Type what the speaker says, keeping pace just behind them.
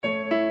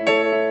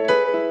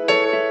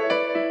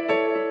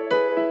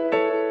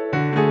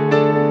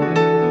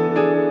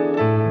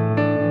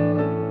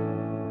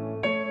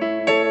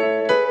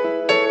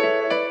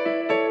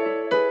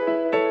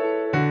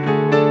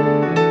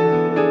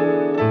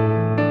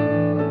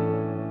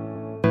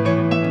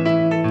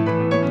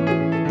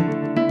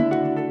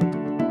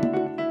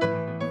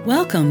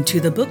Welcome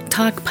to the Book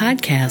Talk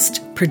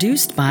Podcast,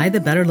 produced by the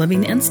Better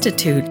Living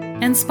Institute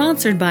and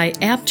sponsored by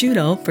App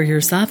Judo for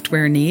your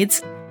software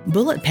needs,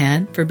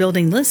 BulletPad for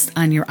building lists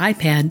on your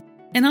iPad,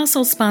 and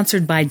also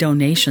sponsored by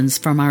donations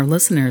from our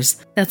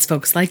listeners. That's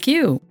folks like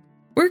you.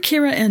 We're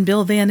Kira and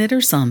Bill Van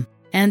Ittersum,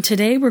 and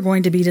today we're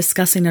going to be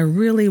discussing a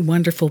really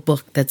wonderful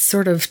book that's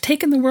sort of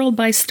taken the world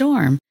by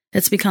storm.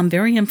 It's become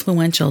very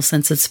influential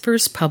since its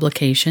first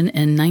publication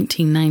in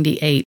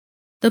 1998.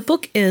 The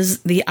book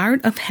is The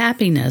Art of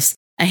Happiness,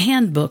 a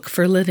Handbook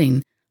for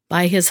Living,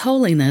 by His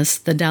Holiness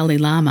the Dalai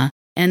Lama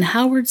and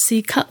Howard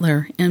C.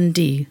 Cutler,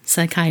 M.D.,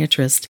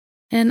 psychiatrist.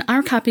 And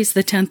our copy's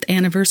the 10th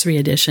anniversary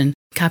edition,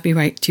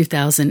 copyright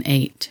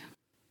 2008.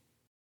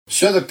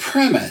 So the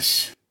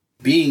premise,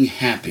 being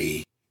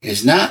happy,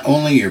 is not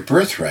only your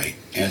birthright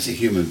as a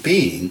human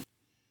being.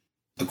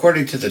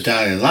 According to the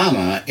Dalai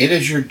Lama, it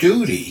is your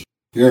duty,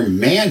 your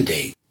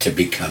mandate to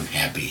become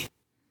happy.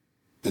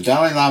 The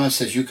Dalai Lama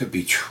says you could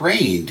be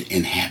trained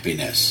in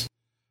happiness,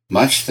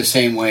 much the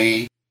same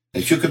way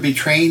that you could be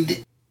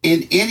trained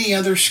in any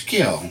other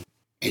skill,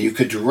 and you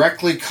could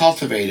directly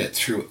cultivate it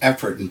through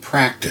effort and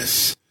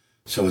practice.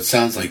 So it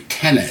sounds like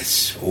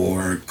tennis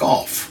or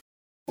golf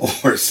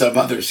or some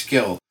other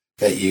skill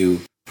that you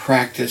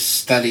practice,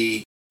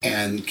 study,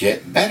 and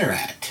get better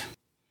at.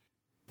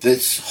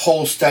 This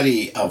whole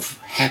study of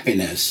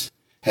happiness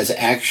has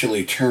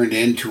actually turned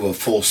into a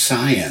full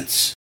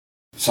science.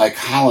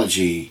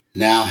 Psychology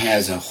now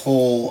has a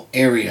whole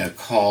area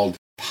called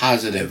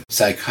positive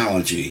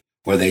psychology,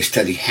 where they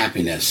study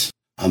happiness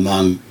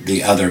among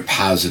the other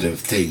positive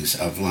things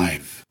of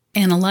life.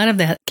 And a lot of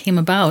that came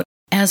about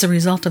as a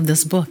result of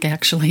this book,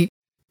 actually.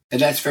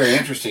 And that's very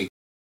interesting.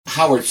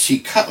 Howard C.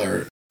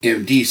 Cutler,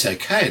 M.D.,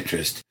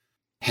 psychiatrist,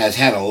 has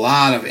had a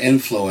lot of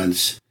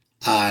influence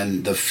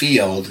on the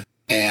field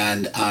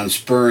and on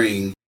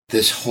spurring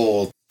this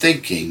whole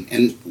thinking.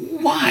 And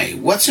why?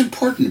 What's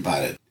important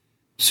about it?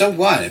 So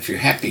what if you're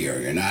happy or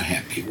you're not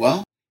happy?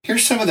 Well,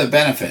 here's some of the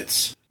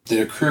benefits that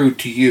accrue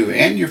to you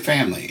and your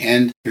family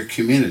and your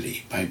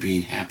community by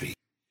being happy.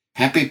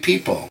 Happy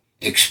people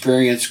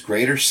experience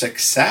greater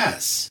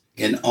success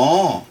in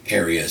all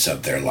areas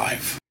of their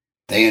life.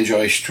 They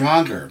enjoy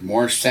stronger,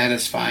 more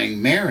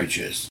satisfying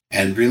marriages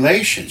and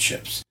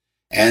relationships,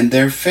 and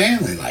their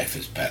family life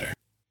is better.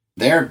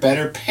 They're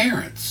better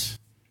parents,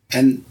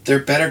 and they're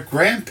better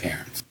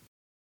grandparents.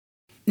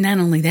 Not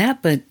only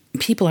that, but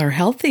people are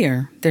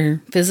healthier.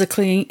 They're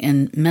physically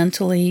and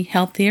mentally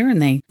healthier,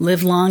 and they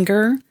live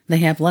longer. They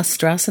have less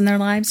stress in their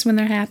lives when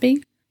they're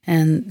happy,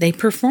 and they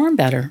perform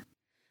better.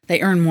 They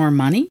earn more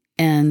money,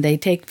 and they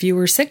take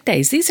fewer sick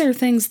days. These are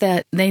things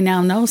that they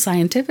now know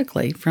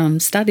scientifically from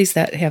studies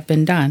that have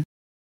been done.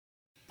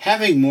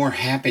 Having more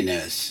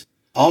happiness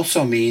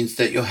also means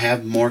that you'll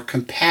have more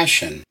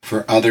compassion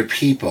for other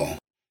people,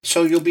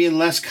 so you'll be in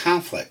less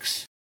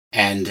conflicts,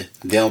 and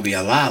there'll be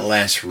a lot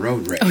less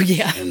road rage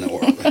in the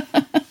world.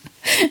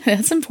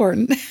 That's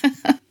important.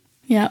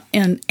 Yeah,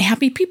 and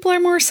happy people are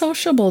more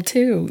sociable,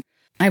 too.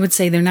 I would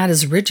say they're not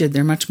as rigid.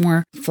 They're much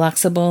more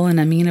flexible and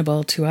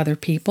amenable to other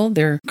people.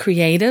 They're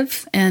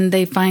creative, and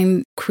they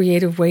find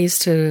creative ways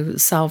to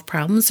solve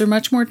problems. They're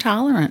much more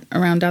tolerant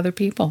around other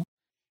people.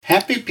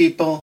 Happy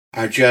people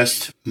are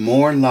just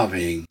more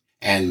loving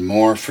and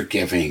more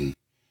forgiving.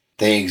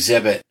 They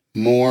exhibit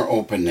more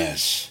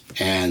openness,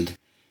 and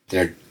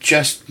they're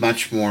just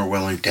much more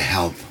willing to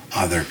help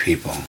other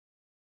people.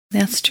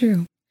 That's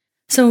true.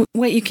 So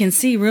what you can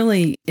see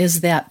really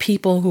is that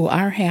people who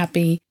are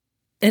happy,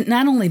 it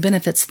not only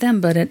benefits them,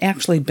 but it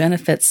actually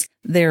benefits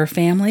their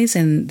families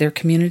and their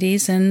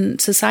communities and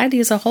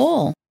society as a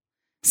whole.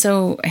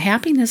 So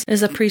happiness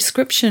is a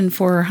prescription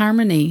for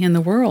harmony in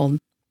the world.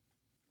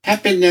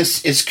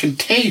 Happiness is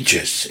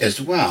contagious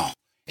as well.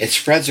 It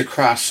spreads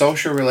across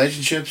social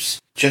relationships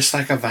just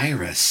like a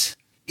virus,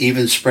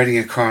 even spreading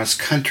across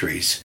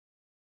countries.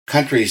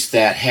 Countries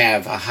that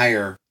have a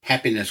higher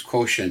happiness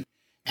quotient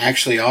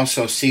actually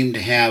also seem to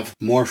have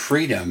more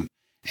freedom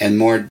and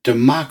more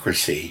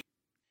democracy.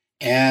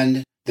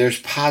 And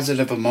there's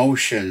positive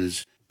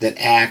emotions that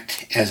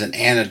act as an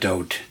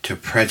antidote to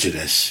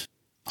prejudice,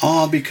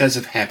 all because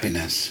of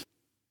happiness.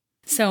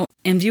 So,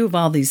 in view of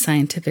all these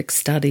scientific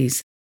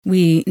studies,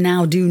 we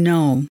now do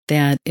know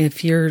that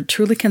if you're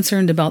truly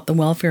concerned about the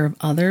welfare of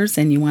others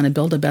and you want to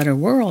build a better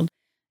world,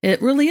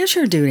 it really is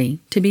your duty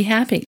to be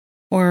happy,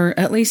 or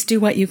at least do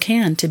what you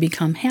can to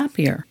become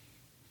happier.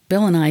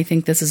 Bill and I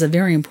think this is a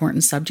very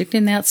important subject,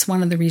 and that's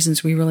one of the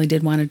reasons we really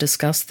did want to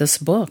discuss this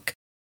book.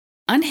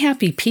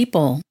 Unhappy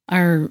people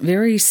are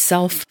very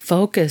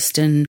self-focused,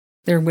 and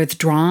they're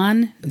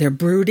withdrawn, they're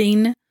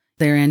brooding,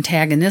 they're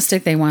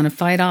antagonistic, they want to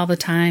fight all the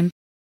time.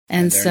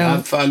 And they're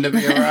not fun to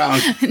be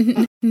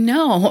around.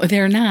 No,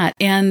 they're not,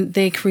 and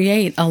they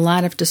create a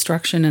lot of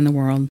destruction in the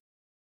world.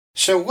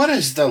 So what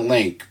is the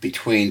link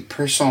between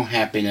personal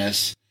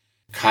happiness,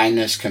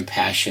 kindness,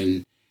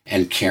 compassion,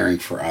 and caring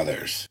for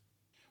others?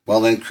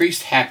 Well,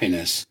 increased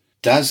happiness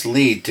does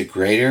lead to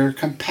greater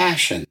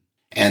compassion,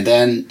 and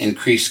then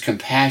increased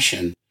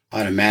compassion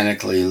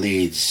automatically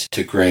leads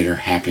to greater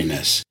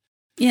happiness.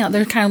 Yeah,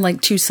 they're kind of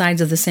like two sides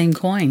of the same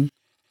coin.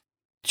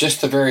 Just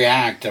the very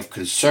act of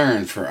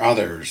concern for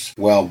others'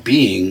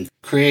 well-being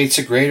creates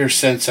a greater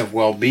sense of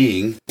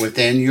well-being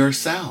within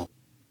yourself.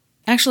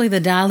 Actually, the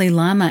Dalai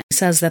Lama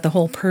says that the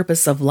whole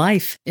purpose of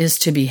life is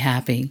to be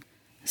happy.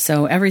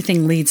 So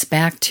everything leads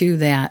back to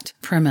that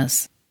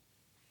premise.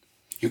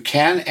 You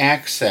can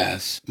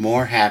access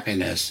more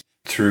happiness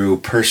through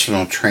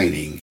personal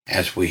training,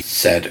 as we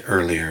said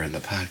earlier in the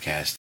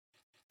podcast.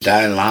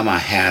 Dalai Lama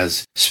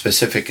has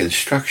specific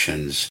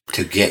instructions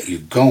to get you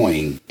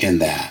going in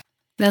that.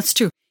 That's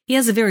true. He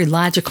has a very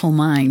logical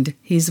mind.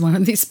 He's one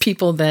of these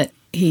people that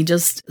he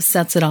just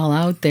sets it all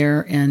out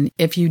there. And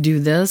if you do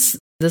this,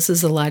 this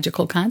is a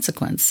logical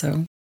consequence.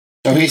 So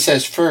he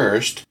says,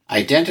 first,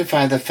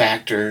 identify the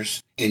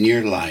factors in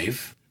your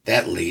life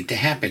that lead to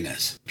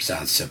happiness.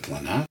 Sounds simple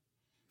enough.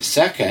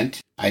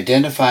 Second,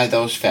 identify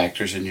those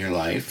factors in your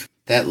life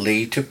that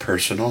lead to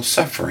personal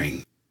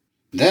suffering.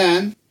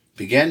 Then,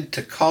 begin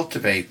to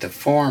cultivate the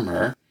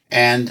former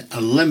and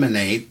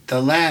eliminate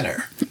the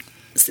latter.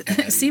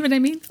 See what I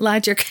mean?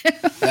 Logic.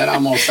 That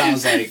almost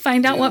sounds like...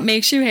 Find out what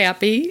makes you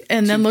happy,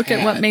 and then look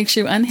at what makes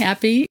you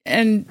unhappy,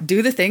 and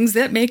do the things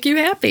that make you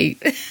happy.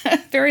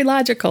 Very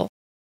logical.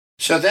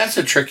 So that's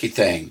a tricky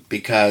thing,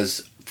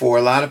 because for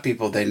a lot of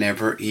people, they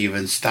never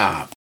even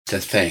stop to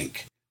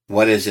think,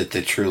 what is it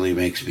that truly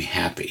makes me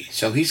happy?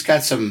 So he's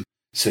got some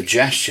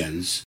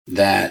suggestions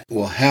that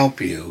will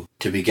help you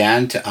to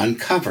begin to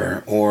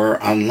uncover or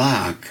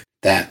unlock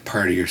that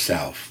part of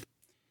yourself.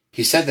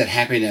 He said that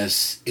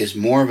happiness is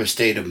more of a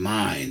state of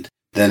mind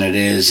than it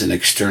is an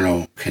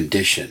external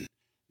condition,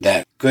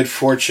 that good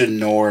fortune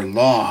nor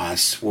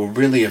loss will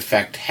really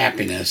affect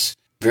happiness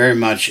very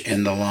much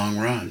in the long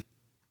run.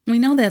 We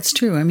know that's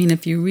true. I mean,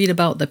 if you read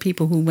about the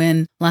people who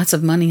win lots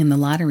of money in the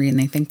lottery and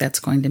they think that's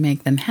going to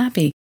make them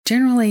happy,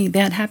 generally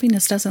that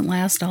happiness doesn't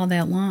last all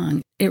that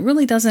long. It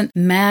really doesn't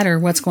matter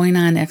what's going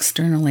on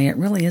externally. It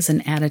really is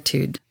an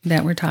attitude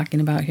that we're talking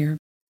about here.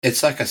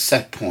 It's like a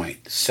set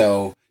point.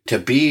 So to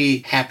be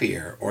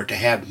happier or to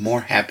have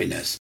more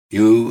happiness,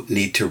 you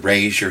need to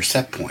raise your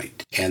set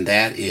point. And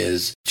that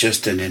is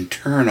just an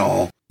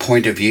internal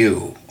point of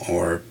view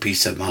or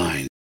peace of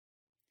mind.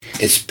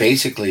 It's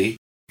basically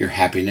your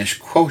happiness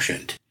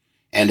quotient,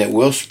 and it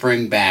will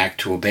spring back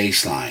to a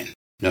baseline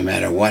no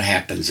matter what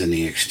happens in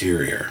the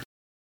exterior.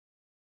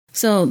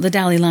 So the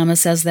Dalai Lama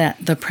says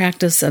that the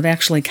practice of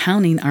actually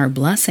counting our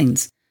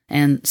blessings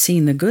and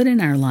seeing the good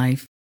in our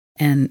life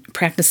and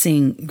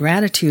practicing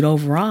gratitude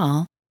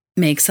overall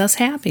makes us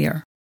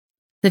happier.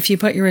 If you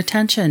put your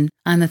attention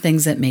on the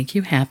things that make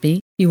you happy,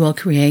 you will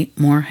create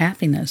more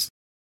happiness.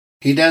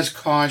 He does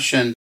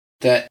caution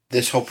that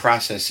this whole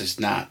process is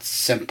not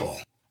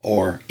simple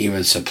or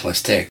even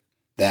simplistic,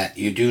 that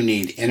you do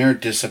need inner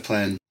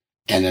discipline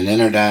and an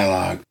inner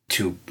dialogue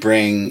to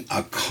bring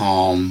a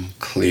calm,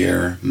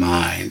 clear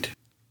mind.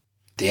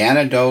 The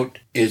antidote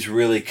is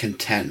really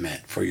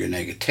contentment for your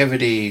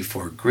negativity,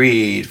 for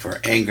greed,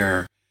 for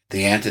anger.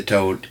 The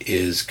antidote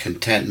is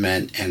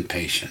contentment and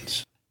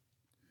patience.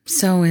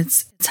 So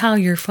it's how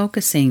you're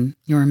focusing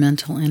your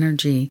mental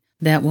energy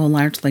that will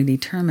largely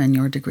determine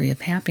your degree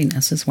of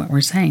happiness, is what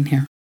we're saying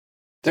here.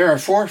 There are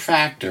 4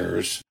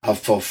 factors of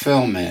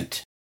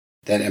fulfillment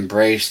that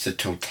embrace the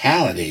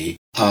totality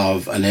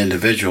of an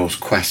individual's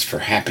quest for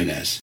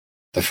happiness.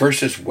 The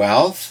first is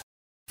wealth,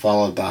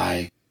 followed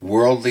by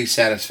worldly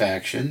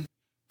satisfaction,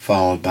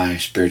 followed by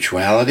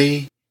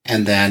spirituality,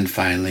 and then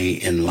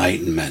finally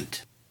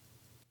enlightenment.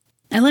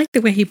 I like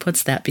the way he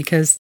puts that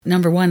because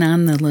number 1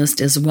 on the list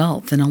is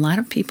wealth, and a lot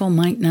of people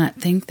might not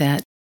think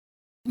that.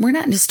 We're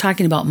not just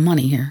talking about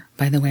money here,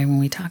 by the way, when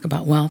we talk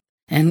about wealth.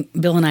 And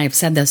Bill and I have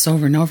said this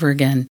over and over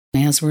again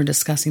as we're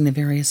discussing the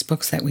various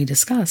books that we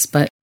discuss,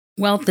 but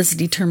wealth is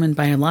determined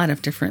by a lot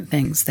of different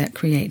things that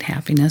create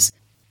happiness.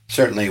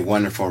 Certainly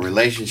wonderful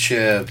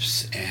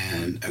relationships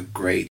and a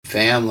great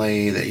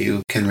family that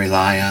you can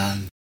rely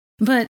on.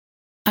 But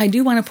I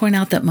do want to point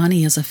out that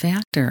money is a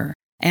factor.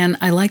 And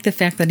I like the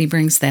fact that he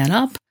brings that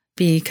up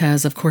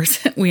because, of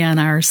course, we on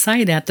our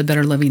site at the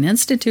Better Living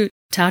Institute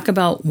talk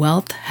about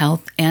wealth,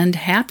 health, and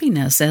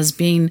happiness as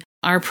being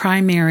our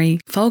primary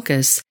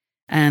focus.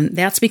 And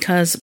that's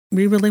because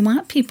we really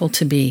want people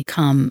to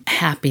become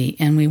happy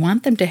and we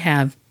want them to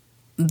have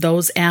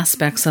those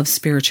aspects of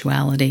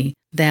spirituality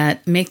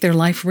that make their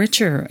life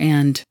richer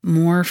and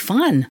more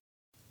fun.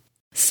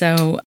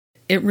 So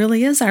it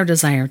really is our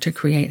desire to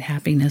create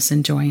happiness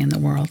and joy in the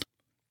world.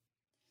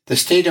 The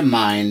state of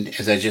mind,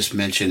 as I just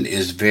mentioned,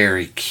 is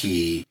very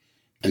key.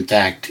 In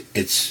fact,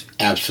 it's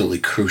absolutely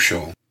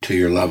crucial to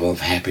your level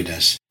of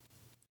happiness.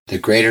 The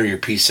greater your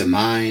peace of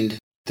mind,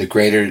 the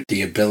greater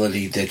the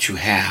ability that you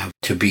have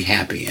to be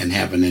happy and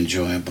have an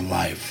enjoyable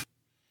life.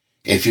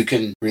 If you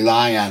can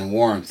rely on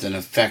warmth and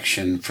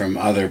affection from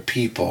other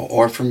people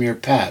or from your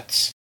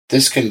pets,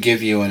 this can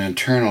give you an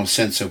internal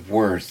sense of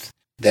worth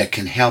that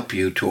can help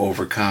you to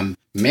overcome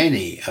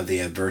many of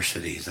the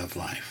adversities of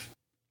life.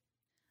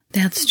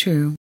 That's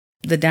true.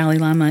 The Dalai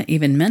Lama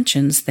even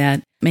mentions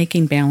that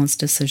making balanced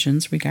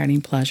decisions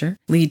regarding pleasure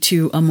lead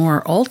to a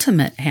more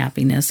ultimate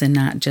happiness and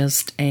not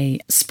just a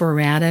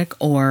sporadic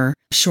or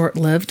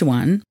short-lived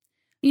one.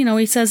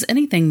 He says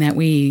anything that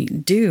we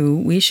do,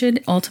 we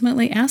should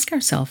ultimately ask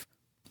ourselves,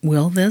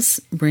 will this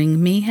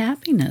bring me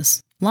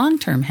happiness,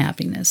 long-term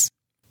happiness?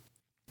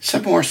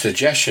 Some more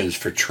suggestions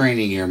for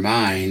training your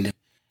mind.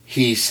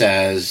 He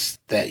says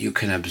that you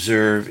can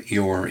observe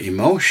your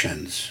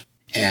emotions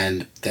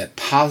and that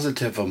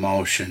positive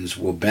emotions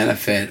will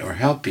benefit or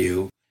help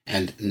you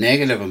and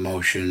negative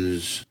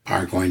emotions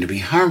are going to be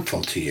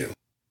harmful to you.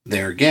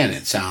 There again,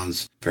 it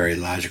sounds very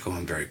logical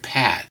and very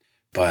pat,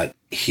 but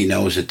he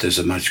knows that there's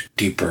a much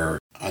deeper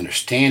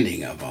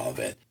understanding of all of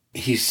it.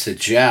 He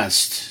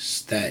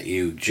suggests that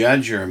you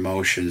judge your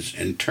emotions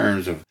in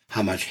terms of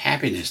how much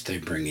happiness they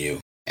bring you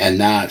and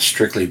not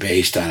strictly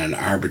based on an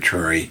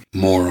arbitrary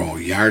moral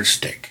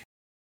yardstick.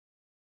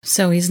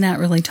 So he's not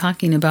really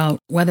talking about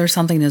whether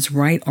something is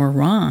right or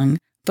wrong,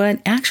 but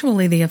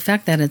actually the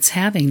effect that it's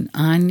having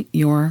on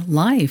your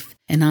life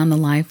and on the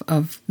life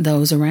of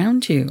those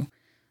around you.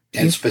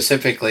 And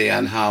specifically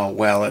on how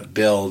well it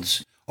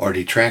builds or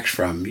detracts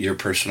from your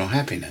personal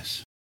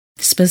happiness.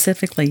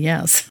 Specifically,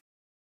 yes.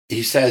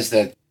 He says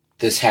that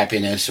this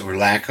happiness or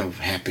lack of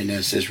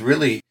happiness is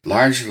really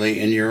largely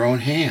in your own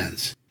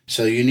hands.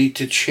 So you need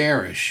to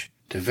cherish,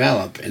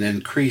 develop, and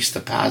increase the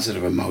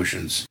positive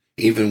emotions,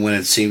 even when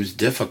it seems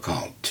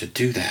difficult to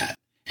do that.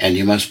 And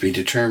you must be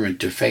determined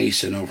to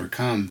face and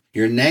overcome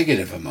your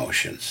negative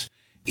emotions,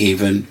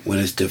 even when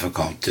it's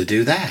difficult to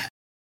do that.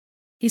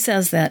 He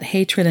says that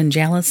hatred and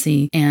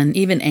jealousy and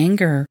even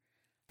anger,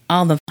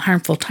 all the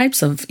harmful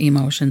types of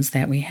emotions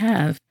that we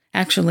have,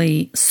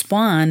 actually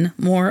spawn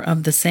more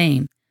of the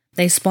same.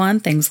 They spawn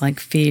things like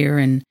fear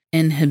and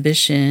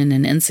inhibition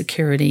and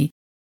insecurity.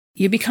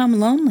 You become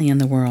lonely in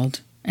the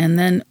world. And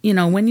then,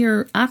 when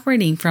you're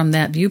operating from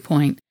that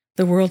viewpoint,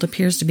 the world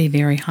appears to be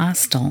very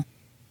hostile.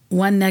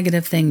 One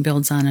negative thing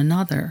builds on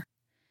another,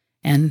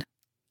 and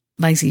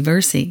vice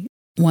versa.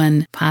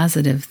 One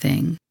positive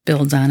thing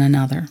builds on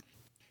another.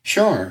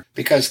 Sure,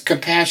 because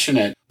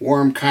compassionate,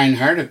 warm,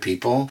 kind-hearted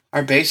people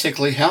are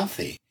basically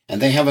healthy,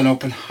 and they have an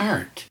open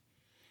heart,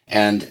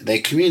 and they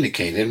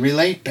communicate and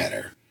relate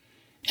better,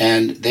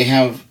 and they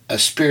have a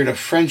spirit of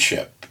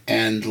friendship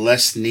and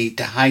less need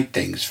to hide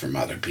things from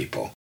other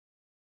people.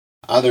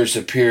 Others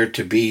appear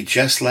to be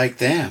just like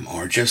them,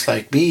 or just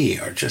like me,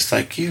 or just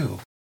like you,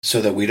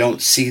 so that we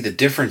don't see the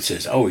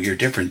differences. Oh, you're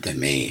different than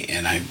me,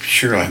 and I'm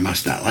sure I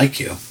must not like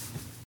you.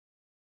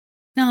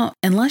 Now,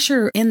 unless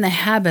you're in the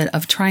habit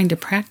of trying to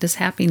practice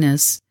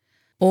happiness,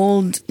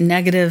 old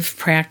negative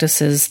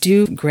practices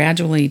do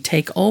gradually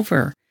take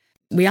over.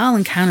 We all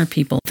encounter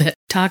people that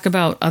talk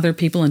about other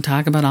people and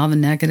talk about all the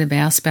negative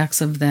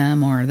aspects of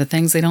them or the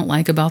things they don't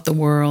like about the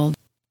world.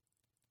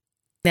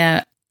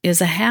 That is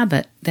a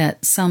habit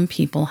that some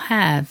people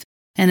have,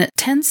 and it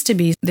tends to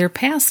be their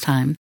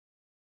pastime.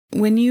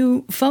 When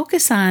you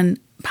focus on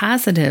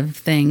positive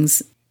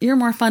things, you're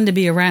more fun to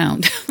be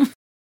around.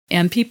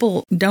 And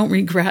people don't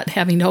regret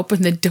having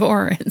opened the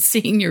door and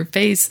seeing your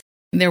face.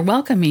 They're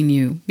welcoming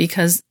you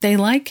because they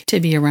like to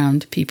be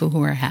around people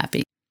who are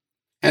happy.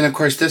 And of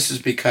course, this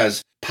is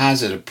because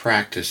positive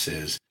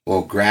practices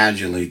will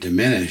gradually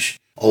diminish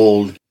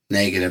old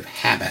negative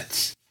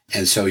habits.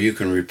 And so you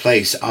can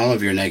replace all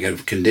of your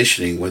negative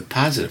conditioning with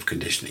positive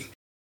conditioning.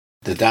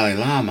 The Dalai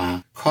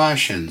Lama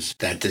cautions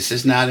that this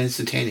is not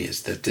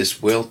instantaneous, that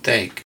this will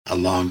take a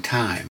long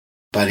time.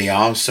 But he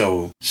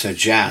also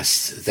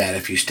suggests that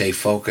if you stay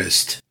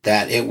focused,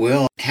 that it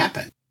will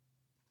happen.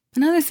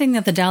 Another thing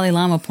that the Dalai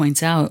Lama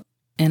points out,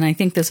 and I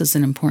think this is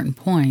an important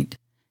point,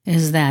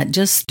 is that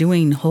just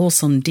doing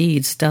wholesome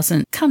deeds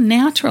doesn't come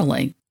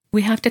naturally.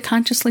 We have to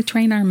consciously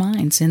train our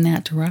minds in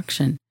that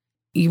direction.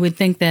 You would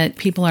think that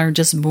people are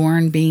just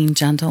born being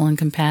gentle and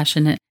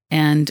compassionate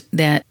and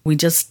that we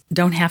just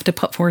don't have to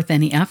put forth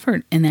any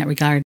effort in that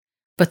regard.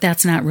 But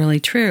that's not really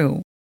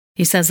true.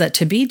 He says that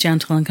to be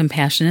gentle and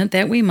compassionate,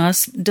 that we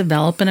must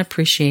develop an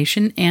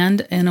appreciation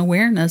and an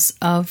awareness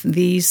of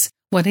these,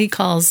 what he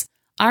calls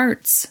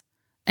arts.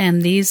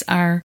 And these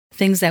are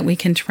things that we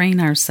can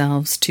train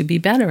ourselves to be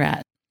better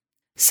at.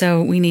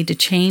 So we need to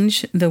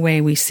change the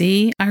way we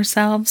see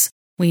ourselves.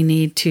 We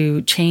need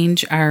to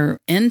change our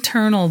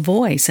internal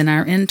voice and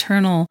our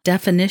internal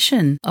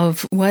definition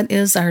of what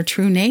is our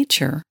true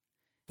nature.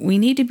 We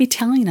need to be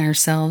telling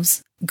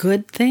ourselves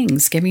good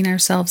things, giving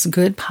ourselves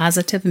good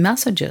positive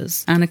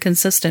messages on a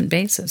consistent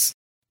basis.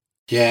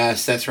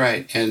 Yes, that's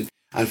right. And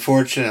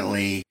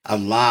unfortunately, a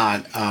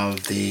lot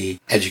of the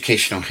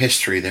educational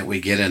history that we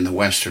get in the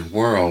Western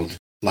world,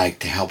 like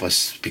to help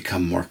us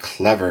become more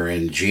clever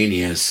and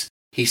genius,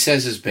 he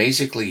says is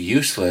basically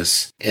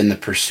useless in the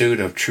pursuit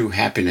of true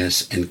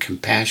happiness and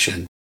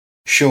compassion.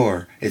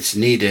 Sure, it's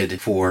needed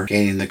for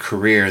gaining the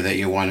career that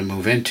you want to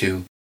move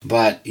into,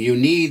 but you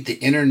need the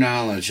inner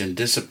knowledge and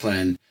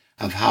discipline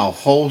of how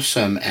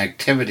wholesome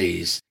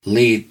activities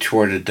lead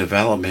toward a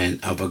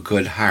development of a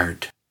good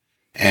heart.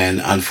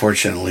 And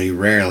unfortunately,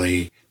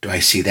 rarely do I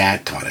see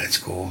that taught at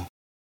school.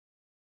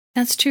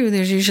 That's true.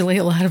 There's usually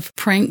a lot of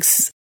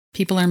pranks.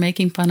 People are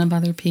making fun of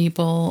other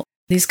people.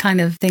 These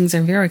kind of things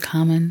are very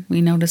common.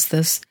 We notice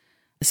this,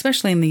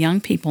 especially in the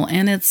young people,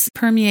 and it's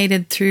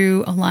permeated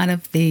through a lot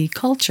of the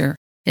culture.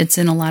 It's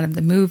in a lot of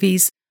the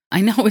movies. I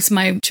know as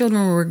my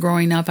children were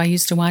growing up, I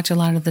used to watch a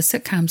lot of the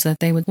sitcoms that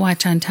they would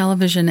watch on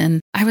television,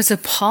 and I was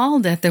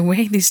appalled at the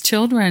way these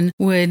children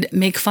would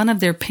make fun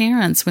of their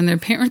parents when their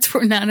parents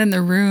were not in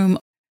the room.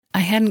 I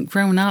hadn't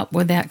grown up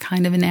with that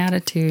kind of an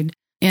attitude,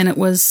 and it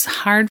was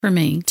hard for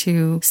me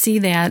to see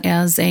that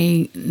as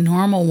a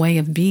normal way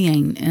of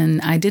being,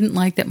 and I didn't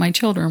like that my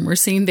children were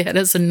seeing that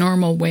as a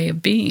normal way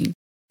of being.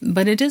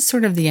 But it is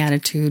sort of the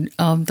attitude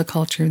of the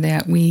culture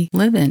that we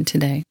live in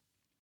today.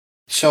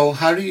 So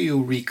how do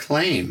you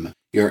reclaim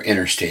your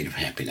inner state of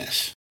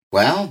happiness?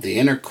 Well, the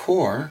inner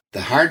core,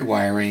 the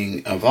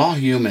hardwiring of all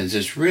humans,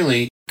 is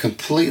really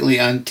completely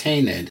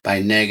untainted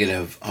by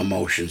negative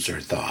emotions or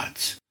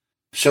thoughts.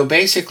 So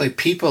basically,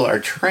 people are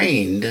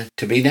trained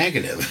to be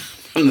negative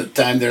from the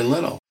time they're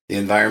little. The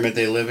environment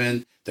they live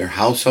in, their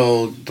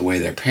household, the way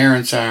their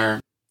parents are.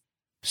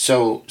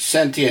 So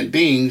sentient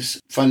beings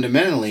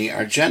fundamentally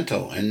are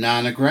gentle and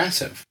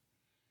non-aggressive.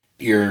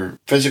 Your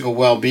physical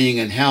well-being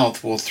and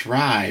health will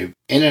thrive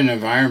in an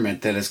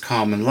environment that is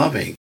calm and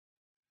loving.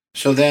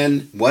 So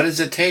then, what does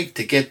it take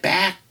to get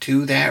back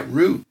to that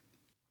root?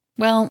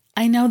 Well,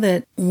 I know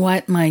that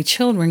what my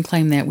children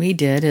claim that we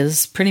did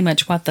is pretty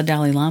much what the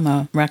Dalai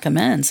Lama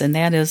recommends, and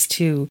that is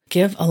to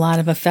give a lot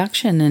of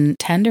affection and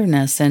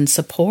tenderness and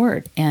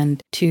support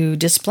and to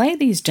display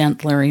these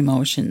gentler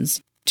emotions,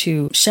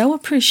 to show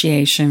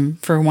appreciation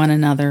for one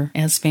another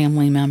as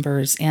family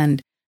members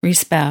and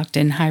respect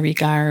and high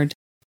regard.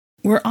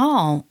 We're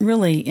all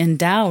really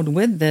endowed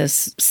with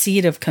this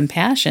seed of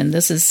compassion.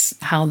 This is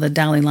how the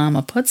Dalai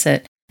Lama puts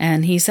it.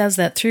 And he says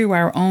that through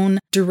our own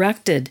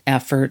directed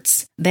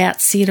efforts,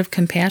 that seed of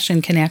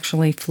compassion can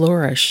actually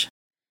flourish.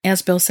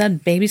 As Bill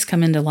said, babies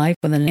come into life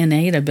with an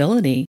innate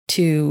ability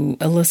to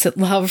elicit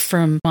love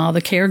from all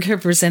the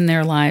caregivers in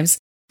their lives.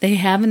 They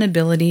have an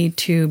ability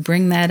to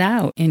bring that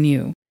out in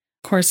you.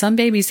 Of course, some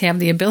babies have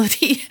the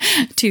ability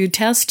to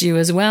test you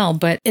as well,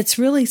 but it's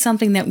really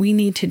something that we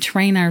need to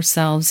train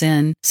ourselves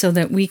in so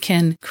that we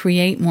can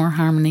create more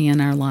harmony in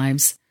our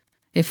lives.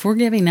 If we're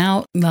giving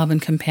out love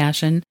and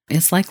compassion,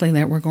 it's likely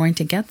that we're going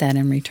to get that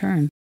in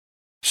return.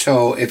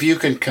 So if you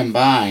can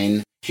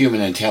combine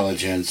human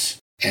intelligence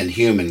and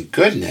human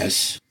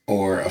goodness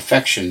or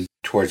affection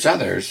towards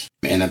others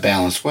in a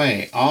balanced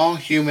way, all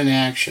human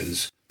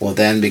actions will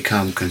then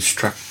become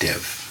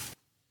constructive.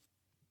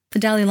 The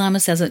Dalai Lama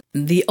says that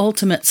the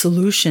ultimate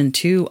solution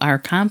to our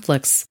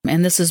conflicts,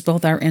 and this is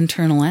both our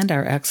internal and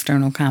our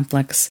external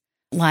conflicts,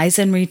 lies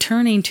in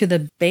returning to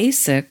the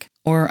basic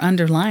or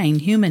underlying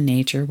human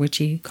nature, which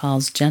he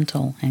calls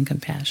gentle and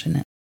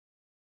compassionate.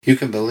 You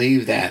can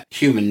believe that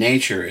human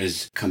nature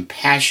is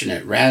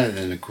compassionate rather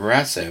than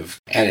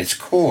aggressive at its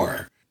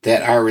core,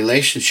 that our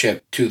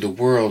relationship to the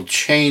world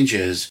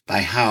changes by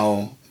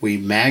how we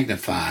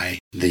magnify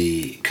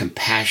the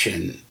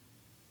compassion.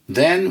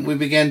 Then we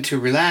begin to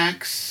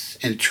relax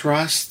and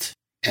trust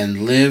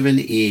and live in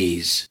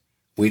ease.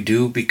 We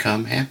do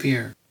become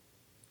happier.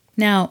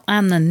 Now,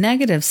 on the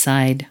negative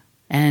side,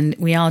 and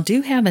we all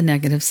do have a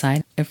negative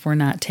side if we're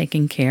not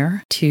taking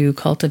care to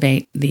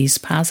cultivate these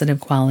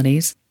positive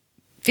qualities,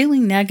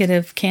 feeling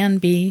negative can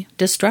be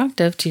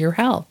destructive to your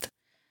health.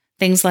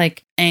 Things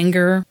like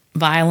anger,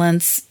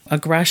 violence,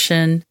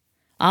 aggression,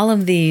 all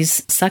of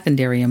these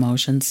secondary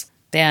emotions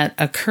that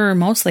occur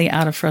mostly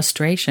out of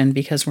frustration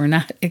because we're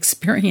not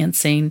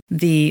experiencing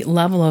the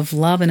level of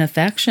love and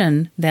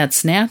affection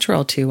that's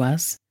natural to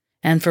us.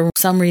 And for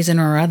some reason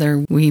or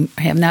other, we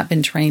have not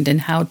been trained in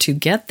how to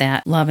get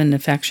that love and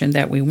affection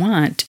that we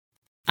want.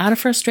 Out of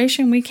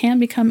frustration, we can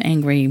become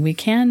angry. We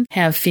can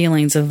have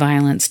feelings of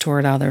violence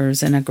toward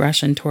others and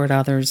aggression toward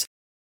others.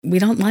 We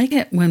don't like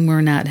it when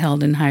we're not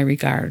held in high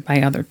regard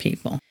by other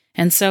people.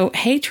 And so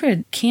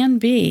hatred can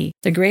be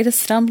the greatest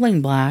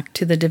stumbling block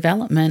to the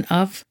development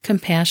of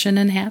compassion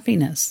and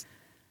happiness.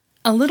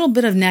 A little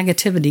bit of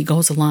negativity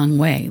goes a long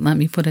way, let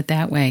me put it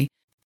that way.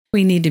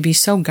 We need to be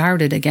so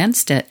guarded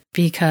against it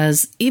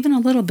because even a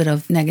little bit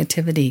of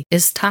negativity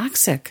is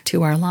toxic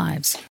to our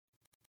lives.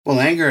 Well,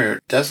 anger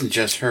doesn't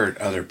just hurt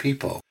other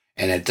people,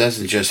 and it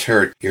doesn't just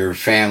hurt your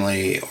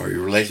family or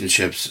your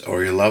relationships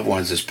or your loved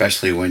ones,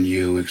 especially when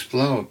you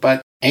explode,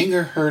 but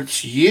anger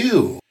hurts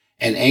you,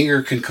 and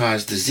anger can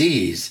cause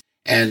disease,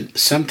 and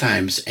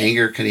sometimes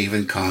anger can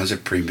even cause a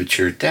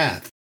premature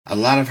death. A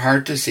lot of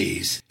heart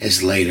disease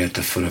is laid at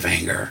the foot of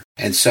anger,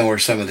 and so are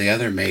some of the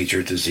other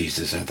major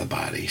diseases of the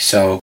body.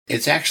 So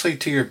it's actually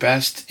to your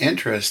best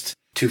interest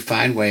to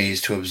find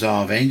ways to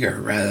absolve anger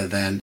rather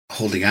than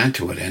holding on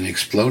to it and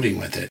exploding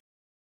with it.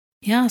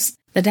 Yes,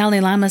 the Dalai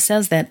Lama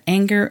says that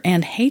anger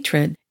and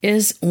hatred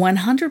is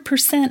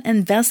 100%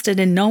 invested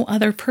in no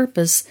other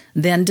purpose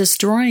than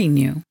destroying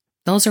you.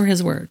 Those are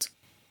his words.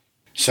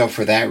 So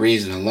for that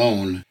reason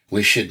alone,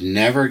 we should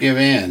never give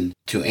in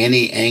to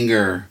any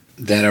anger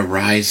that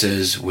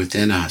arises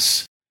within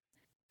us.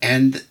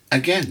 And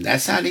again,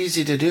 that's not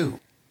easy to do.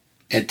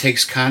 It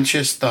takes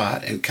conscious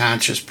thought and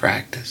conscious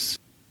practice.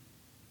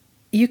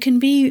 You can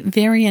be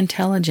very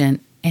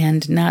intelligent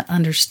and not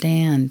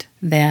understand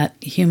that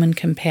human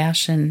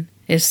compassion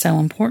is so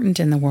important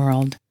in the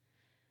world.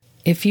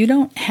 If you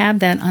don't have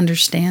that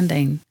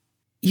understanding,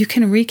 you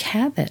can wreak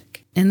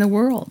havoc in the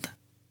world.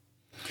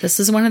 This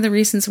is one of the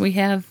reasons we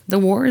have the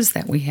wars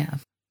that we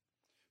have.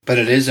 But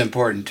it is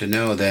important to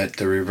know that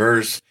the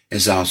reverse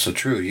is also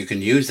true. You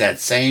can use that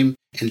same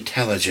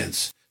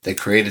intelligence that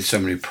created so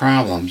many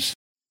problems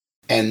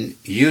and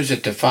use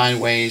it to find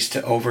ways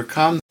to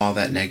overcome all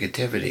that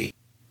negativity.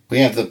 We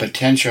have the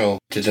potential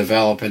to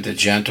develop into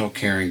gentle,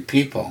 caring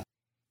people,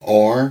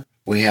 or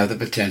we have the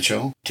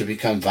potential to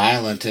become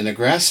violent and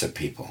aggressive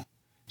people.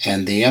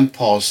 And the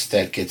impulse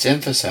that gets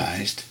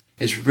emphasized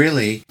is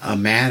really a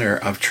matter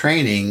of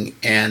training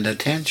and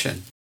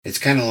attention. It's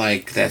kind of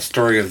like that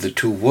story of the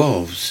two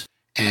wolves.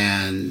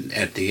 And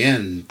at the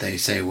end, they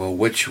say, well,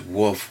 which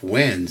wolf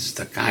wins,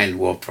 the kind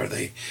wolf or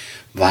the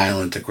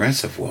violent,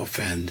 aggressive wolf?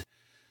 And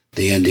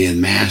the Indian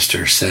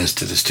master says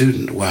to the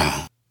student,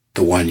 well,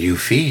 the one you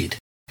feed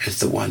is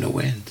the one who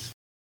wins.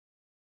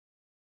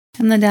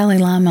 And the Dalai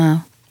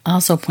Lama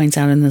also points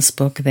out in this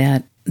book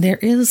that there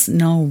is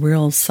no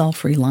real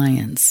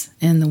self-reliance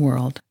in the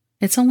world.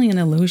 It's only an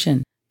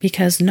illusion,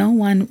 because no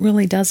one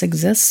really does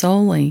exist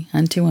solely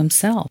unto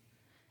himself.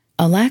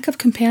 A lack of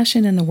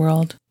compassion in the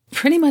world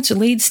pretty much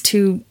leads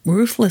to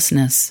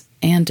ruthlessness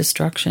and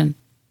destruction.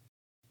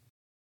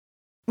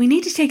 We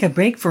need to take a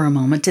break for a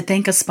moment to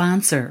thank a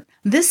sponsor.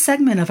 This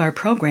segment of our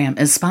program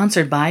is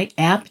sponsored by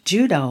App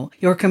Judo,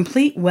 your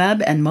complete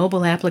web and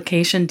mobile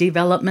application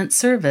development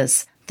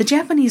service. The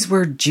Japanese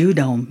word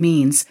judo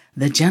means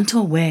the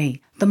gentle way.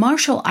 The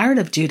martial art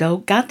of judo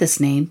got this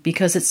name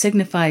because it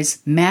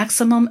signifies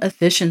maximum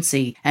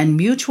efficiency and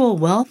mutual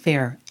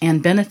welfare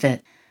and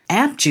benefit.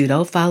 App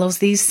Judo follows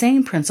these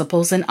same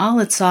principles in all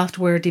its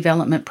software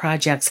development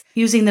projects,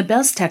 using the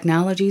best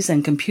technologies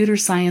and computer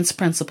science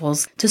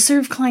principles to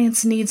serve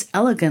clients' needs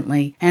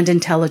elegantly and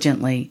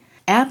intelligently.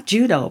 App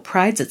Judo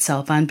prides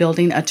itself on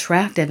building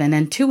attractive and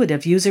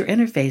intuitive user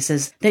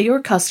interfaces that your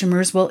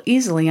customers will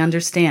easily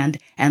understand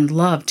and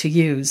love to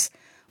use.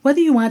 Whether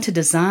you want to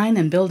design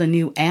and build a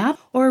new app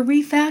or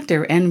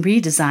refactor and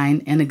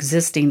redesign an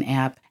existing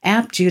app,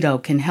 App Judo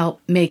can help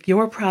make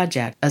your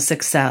project a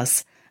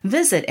success.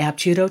 Visit App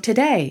Judo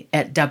today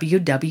at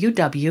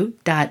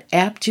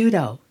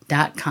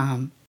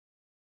www.appjudo.com.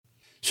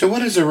 So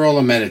what is the role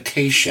of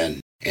meditation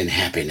in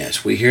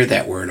happiness? We hear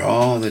that word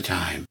all the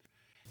time.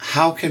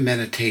 How can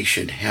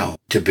meditation help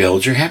to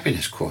build your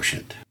happiness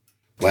quotient?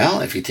 Well,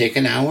 if you take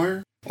an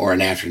hour or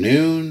an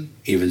afternoon,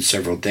 even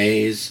several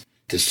days,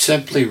 to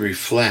simply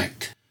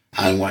reflect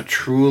on what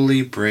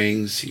truly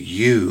brings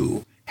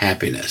you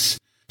happiness.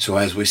 So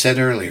as we said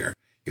earlier,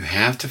 you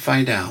have to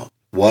find out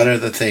what are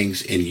the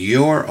things in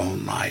your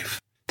own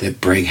life that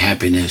bring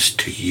happiness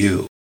to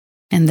you.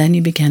 And then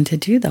you begin to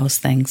do those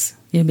things.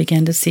 You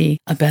begin to see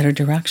a better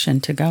direction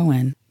to go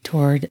in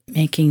toward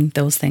making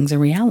those things a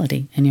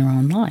reality in your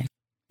own life.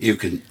 You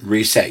can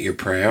reset your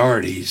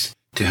priorities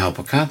to help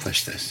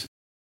accomplish this.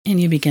 And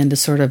you begin to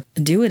sort of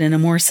do it in a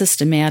more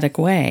systematic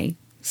way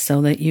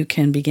so that you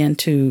can begin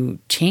to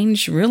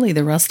change really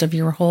the rest of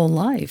your whole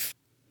life.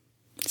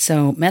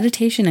 So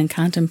meditation and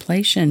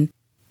contemplation,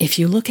 if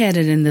you look at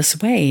it in this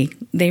way,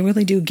 they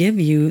really do give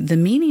you the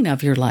meaning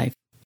of your life.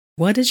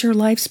 What is your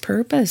life's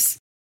purpose?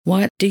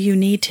 What do you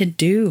need to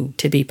do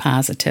to be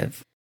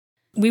positive?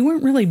 We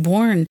weren't really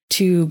born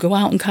to go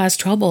out and cause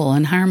trouble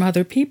and harm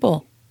other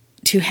people.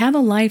 To have a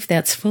life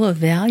that's full of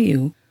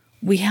value,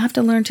 we have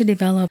to learn to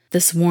develop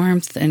this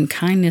warmth and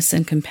kindness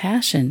and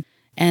compassion.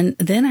 And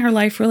then our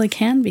life really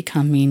can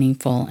become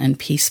meaningful and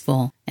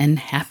peaceful and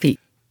happy.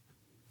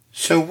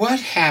 So what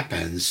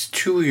happens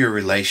to your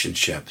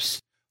relationships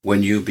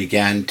when you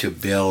begin to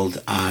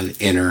build on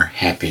inner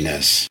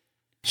happiness?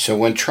 So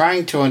when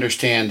trying to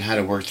understand how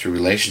to work through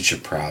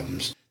relationship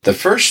problems, the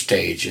first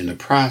stage in the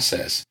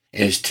process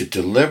is to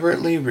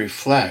deliberately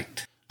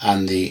reflect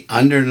on the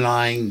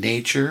underlying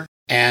nature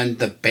and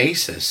the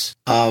basis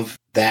of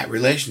that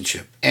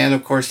relationship, and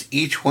of course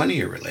each one of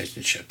your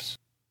relationships.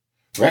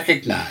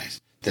 Recognize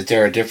that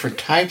there are different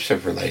types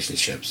of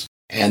relationships,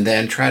 and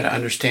then try to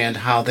understand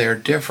how they're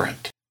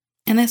different.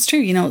 And that's true.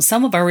 You know,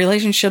 some of our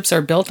relationships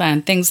are built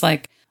on things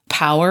like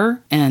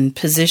power and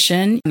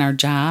position in our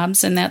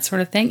jobs and that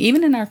sort of thing,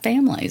 even in our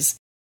families.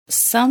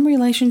 Some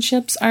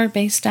relationships are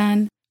based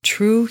on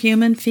true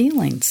human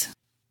feelings.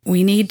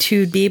 We need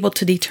to be able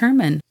to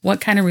determine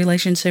what kind of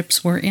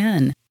relationships we're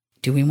in.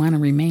 Do we want to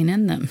remain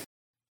in them?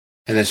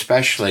 And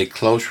especially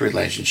close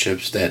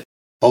relationships that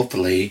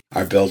hopefully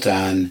are built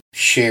on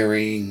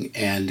sharing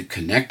and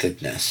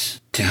connectedness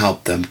to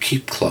help them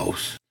keep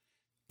close.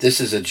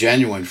 This is a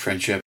genuine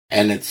friendship,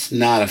 and it's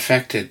not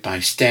affected by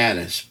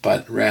status,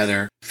 but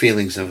rather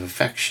feelings of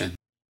affection.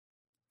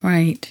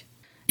 Right.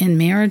 In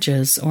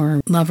marriages or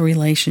love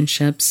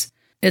relationships,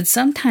 it's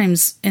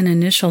sometimes an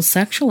initial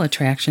sexual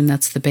attraction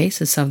that's the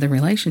basis of the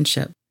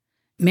relationship.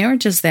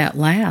 Marriages that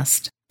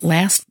last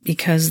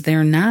because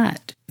they're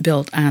not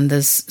built on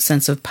this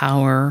sense of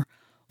power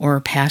or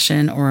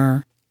passion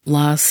or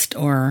lust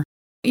or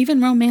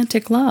even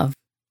romantic love.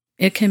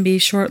 It can be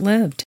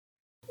short-lived.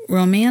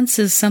 Romance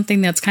is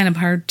something that's kind of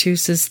hard to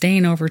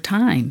sustain over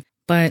time,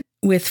 but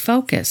with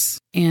focus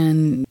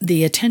and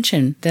the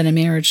attention that a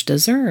marriage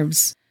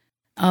deserves,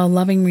 a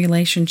loving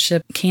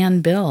relationship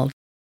can build.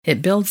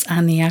 It builds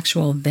on the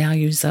actual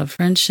values of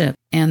friendship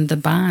and the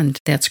bond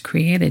that's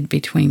created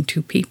between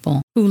two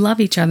people who love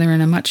each other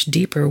in a much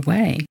deeper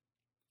way.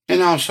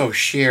 And also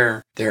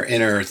share their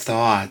inner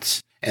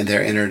thoughts and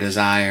their inner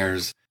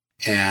desires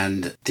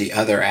and the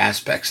other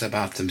aspects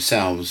about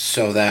themselves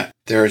so that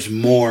there's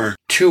more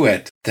to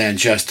it than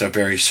just a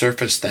very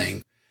surface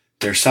thing.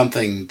 There's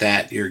something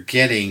that you're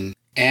getting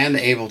and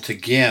able to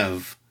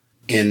give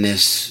in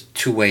this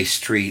two-way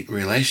street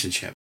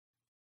relationship.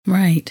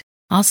 Right.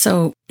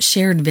 Also,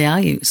 shared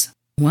values.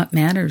 What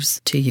matters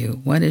to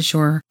you? What is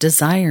your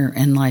desire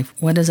in life?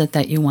 What is it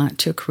that you want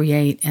to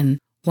create? And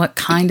what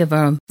kind of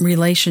a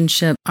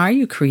relationship are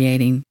you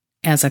creating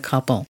as a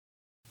couple?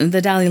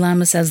 The Dalai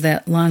Lama says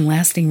that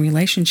long-lasting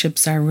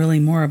relationships are really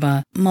more of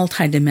a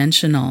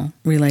multidimensional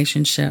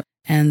relationship,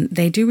 and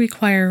they do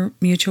require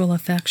mutual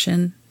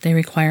affection. They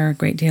require a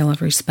great deal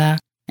of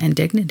respect and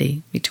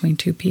dignity between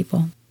two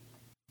people.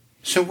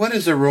 So what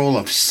is the role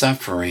of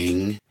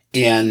suffering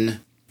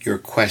in your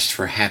quest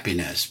for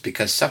happiness?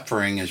 Because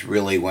suffering is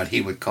really what he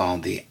would call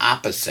the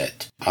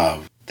opposite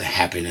of the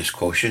happiness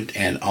quotient,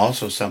 and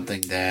also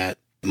something that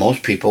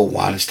most people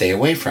want to stay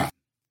away from.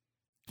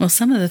 Well,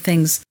 some of the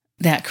things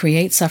that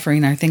create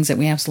suffering are things that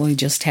we absolutely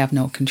just have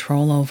no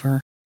control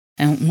over.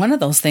 And one of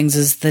those things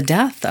is the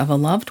death of a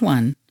loved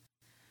one.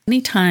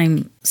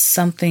 Anytime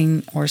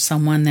something or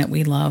someone that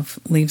we love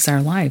leaves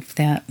our life,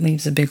 that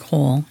leaves a big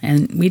hole,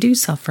 and we do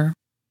suffer.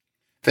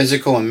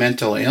 Physical and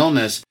mental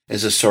illness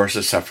is a source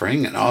of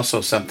suffering and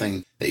also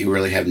something that you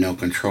really have no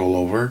control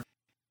over.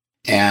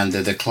 And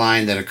the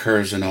decline that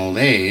occurs in old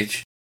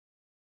age,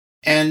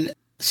 and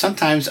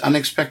sometimes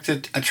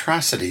unexpected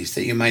atrocities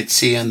that you might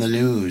see on the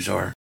news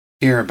or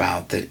hear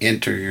about that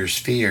enter your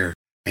sphere.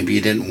 Maybe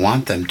you didn't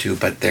want them to,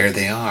 but there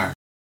they are.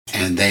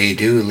 And they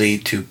do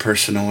lead to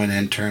personal and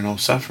internal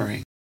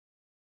suffering.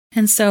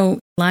 And so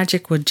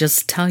logic would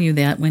just tell you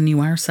that when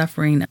you are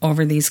suffering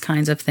over these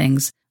kinds of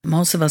things,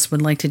 most of us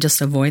would like to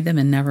just avoid them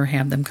and never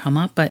have them come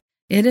up. But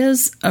it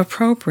is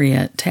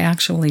appropriate to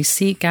actually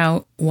seek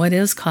out what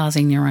is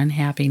causing your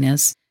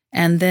unhappiness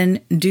and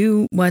then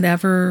do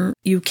whatever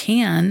you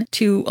can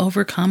to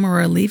overcome or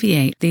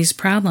alleviate these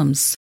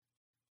problems.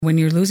 When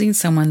you're losing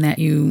someone that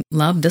you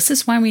love, this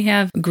is why we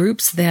have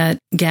groups that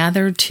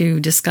gather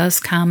to discuss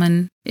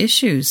common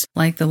issues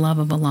like the love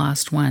of a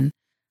lost one.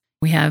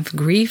 We have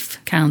grief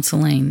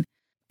counseling.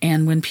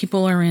 And when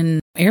people are in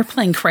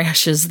airplane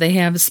crashes, they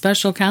have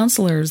special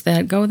counselors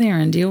that go there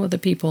and deal with the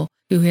people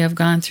who have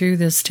gone through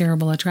this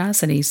terrible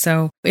atrocity.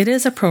 So it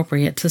is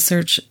appropriate to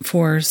search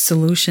for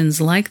solutions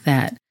like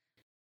that.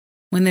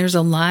 When there's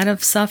a lot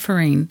of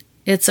suffering,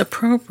 it's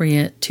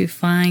appropriate to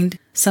find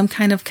some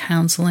kind of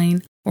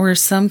counseling or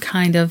some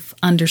kind of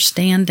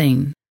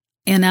understanding,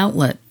 an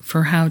outlet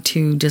for how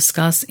to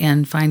discuss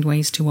and find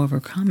ways to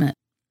overcome it.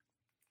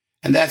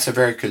 And that's a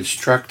very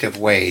constructive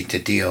way to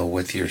deal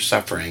with your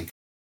suffering.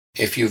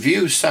 If you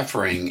view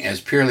suffering as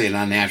purely an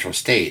unnatural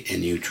state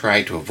and you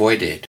try to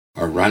avoid it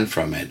or run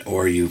from it,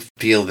 or you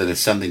feel that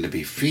it's something to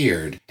be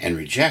feared and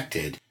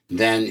rejected,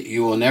 then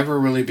you will never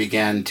really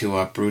begin to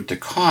uproot the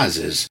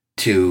causes,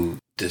 to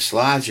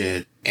dislodge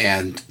it,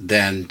 and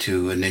then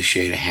to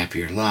initiate a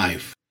happier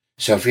life.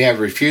 So if you have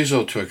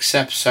refusal to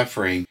accept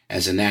suffering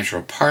as a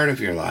natural part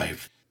of your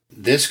life,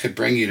 this could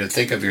bring you to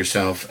think of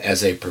yourself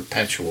as a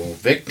perpetual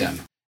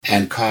victim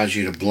and cause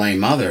you to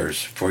blame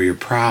others for your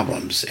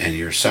problems and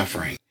your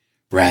suffering,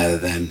 rather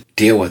than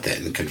deal with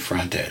it and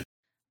confront it.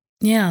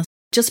 Yeah,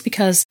 just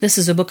because this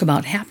is a book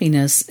about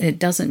happiness, it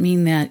doesn't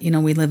mean that,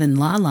 we live in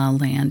la-la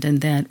land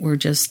and that we're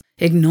just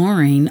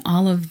ignoring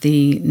all of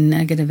the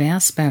negative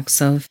aspects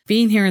of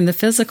being here in the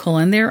physical.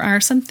 And there are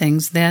some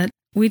things that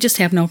we just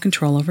have no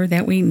control over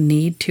that we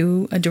need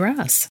to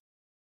address.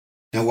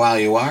 Now, while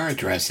you are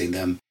addressing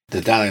them,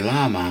 the Dalai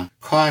Lama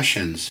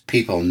cautions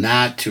people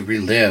not to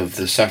relive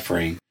the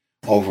suffering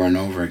over and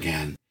over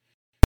again.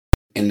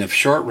 In the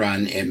short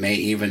run, it may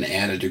even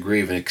add a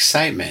degree of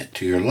excitement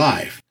to your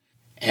life,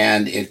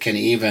 and it can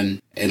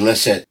even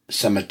elicit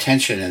some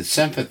attention and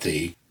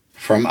sympathy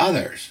from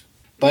others.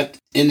 But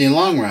in the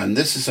long run,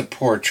 this is a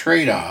poor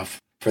trade-off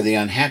for the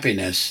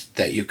unhappiness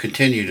that you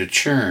continue to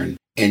churn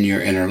in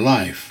your inner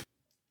life.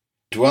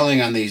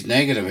 Dwelling on these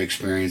negative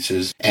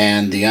experiences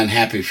and the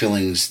unhappy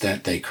feelings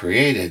that they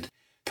created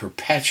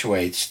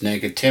perpetuates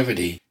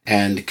negativity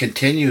and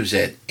continues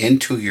it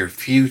into your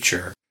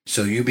future.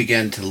 So you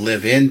begin to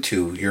live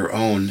into your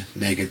own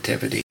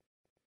negativity.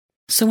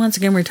 So once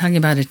again, we're talking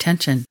about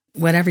attention.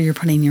 Whatever you're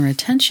putting your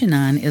attention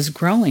on is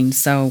growing.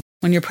 So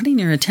when you're putting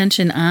your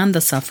attention on the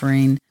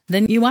suffering,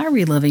 then you are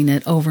reliving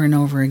it over and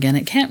over again.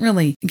 It can't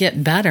really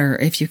get better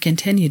if you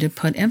continue to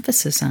put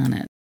emphasis on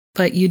it.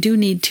 But you do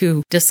need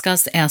to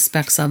discuss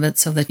aspects of it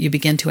so that you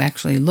begin to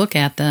actually look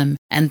at them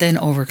and then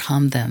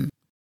overcome them.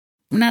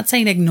 I'm not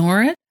saying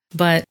ignore it,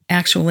 but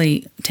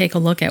actually take a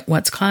look at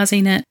what's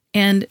causing it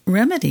and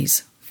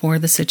remedies for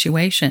the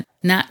situation,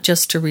 not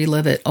just to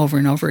relive it over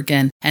and over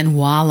again and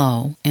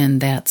wallow in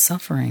that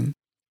suffering.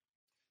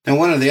 Now,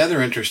 one of the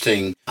other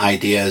interesting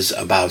ideas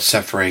about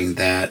suffering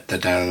that the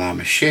Dalai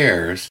Lama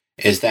shares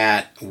is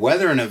that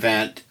whether an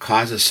event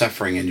causes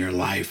suffering in your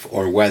life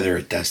or whether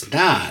it does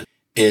not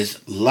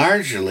is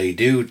largely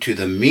due to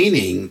the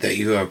meaning that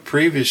you have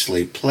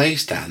previously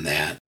placed on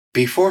that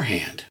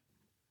beforehand.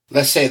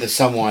 Let's say that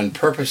someone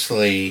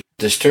purposely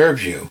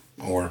disturbs you,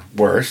 or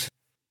worse,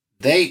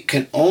 they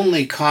can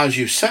only cause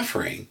you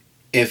suffering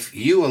if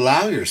you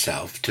allow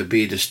yourself to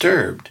be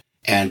disturbed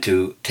and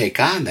to take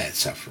on that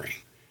suffering.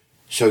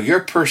 So your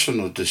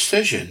personal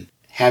decision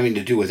having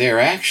to do with their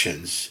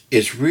actions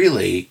is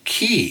really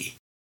key.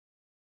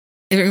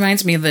 It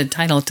reminds me of the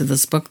title to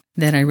this book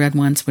that I read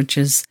once, which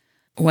is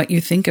What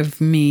You Think of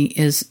Me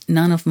is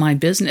None of My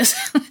Business.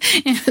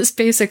 And it's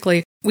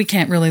basically, we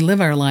can't really live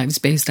our lives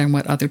based on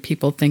what other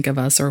people think of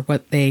us or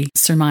what they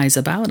surmise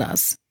about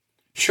us.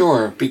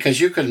 Sure, because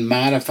you can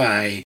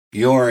modify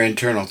your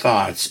internal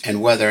thoughts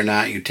and whether or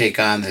not you take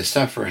on this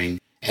suffering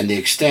and the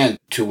extent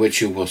to which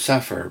you will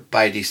suffer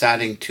by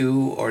deciding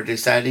to or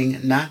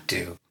deciding not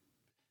to.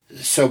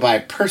 So by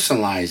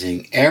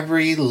personalizing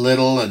every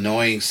little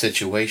annoying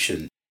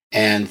situation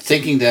and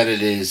thinking that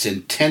it is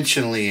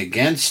intentionally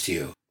against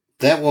you,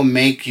 that will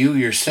make you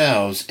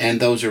yourselves and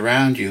those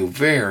around you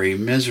very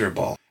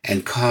miserable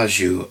and cause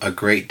you a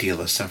great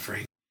deal of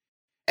suffering.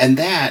 And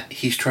that,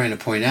 he's trying to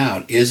point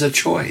out, is a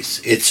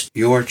choice. It's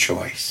your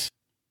choice.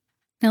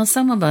 Now,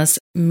 some of us,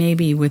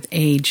 maybe with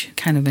age,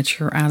 kind of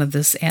mature out of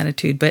this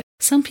attitude, but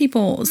some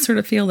people sort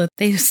of feel that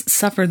they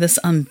suffer this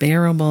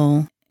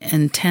unbearable,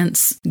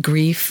 intense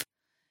grief,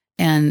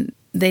 and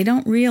they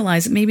don't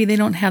realize, maybe they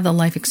don't have the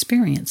life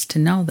experience to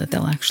know that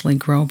they'll actually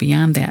grow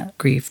beyond that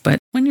grief. But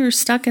when you're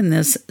stuck in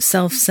this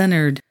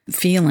self-centered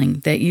feeling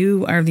that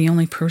you are the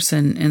only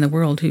person in the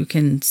world who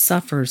can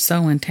suffer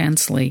so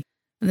intensely,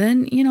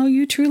 then,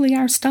 you truly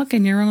are stuck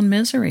in your own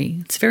misery.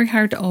 It's very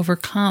hard to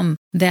overcome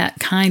that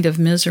kind of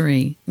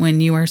misery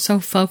when you are so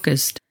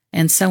focused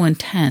and so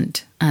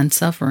intent on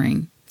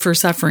suffering for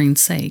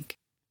suffering's sake.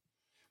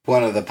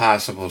 One of the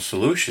possible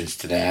solutions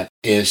to that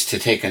is to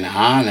take an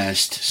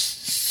honest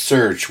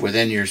search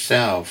within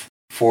yourself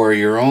for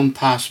your own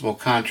possible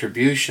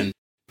contribution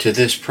to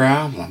this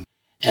problem,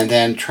 and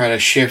then try to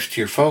shift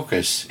your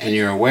focus and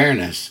your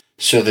awareness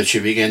so that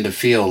you begin to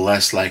feel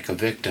less like a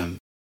victim.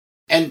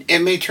 And it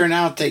may turn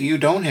out that you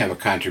don't have a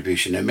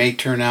contribution. It may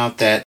turn out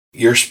that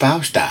your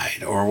spouse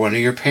died, or one of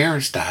your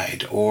parents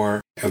died, or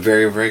a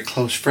very, very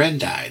close friend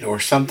died, or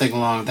something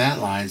along that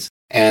lines,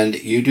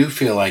 and you do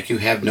feel like you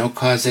have no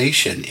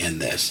causation in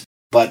this,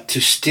 but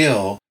to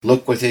still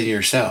look within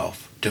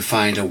yourself to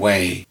find a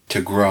way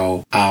to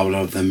grow out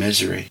of the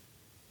misery.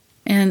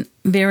 And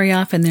very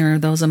often there are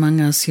those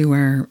among us who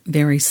are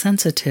very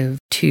sensitive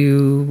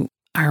to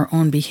our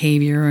own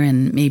behavior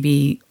and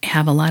maybe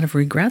have a lot of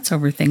regrets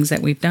over things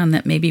that we've done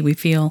that maybe we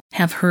feel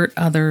have hurt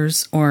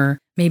others, or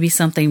maybe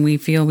something we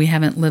feel we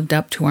haven't lived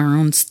up to our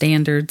own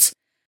standards.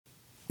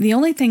 The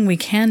only thing we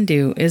can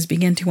do is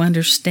begin to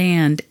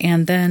understand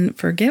and then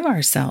forgive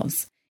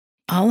ourselves.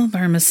 All of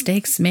our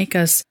mistakes make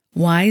us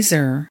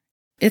wiser.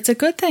 It's a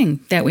good thing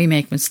that we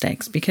make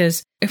mistakes,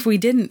 because if we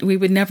didn't, we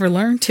would never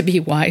learn to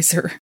be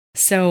wiser.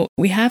 So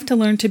we have to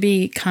learn to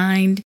be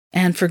kind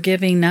and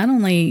forgiving, not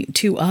only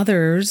to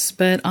others,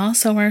 but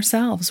also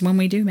ourselves when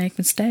we do make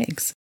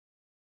mistakes.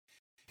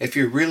 If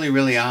you're really,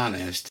 really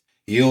honest,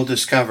 you'll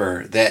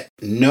discover that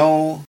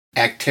no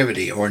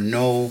activity or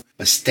no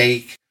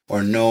mistake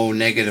or no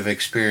negative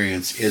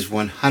experience is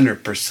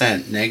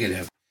 100%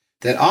 negative.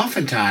 That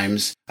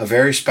oftentimes a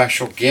very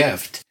special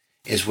gift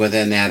is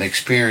within that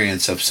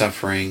experience of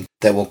suffering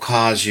that will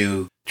cause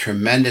you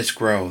tremendous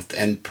growth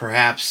and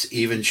perhaps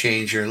even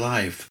change your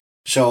life.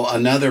 So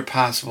another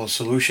possible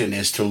solution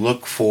is to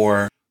look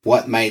for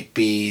what might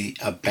be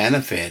a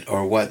benefit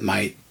or what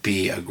might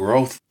be a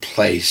growth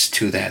place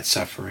to that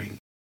suffering.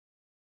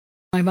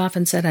 I've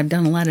often said I've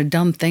done a lot of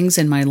dumb things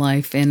in my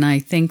life, and I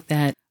think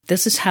that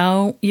this is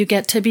how you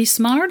get to be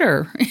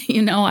smarter.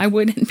 I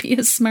wouldn't be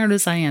as smart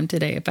as I am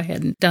today if I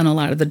hadn't done a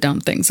lot of the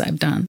dumb things I've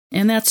done.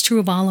 And that's true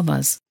of all of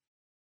us.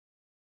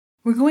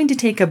 We're going to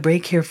take a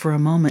break here for a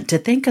moment to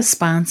thank a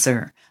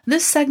sponsor.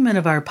 This segment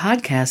of our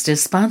podcast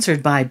is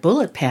sponsored by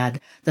BulletPad,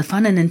 the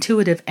fun and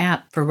intuitive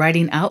app for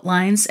writing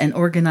outlines and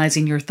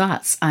organizing your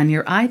thoughts on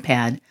your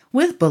iPad.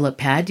 With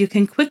BulletPad, you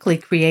can quickly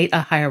create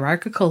a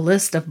hierarchical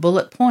list of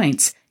bullet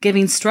points,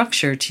 giving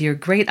structure to your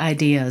great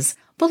ideas.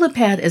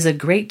 BulletPad is a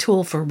great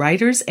tool for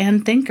writers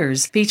and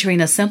thinkers,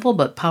 featuring a simple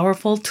but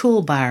powerful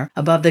toolbar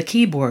above the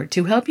keyboard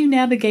to help you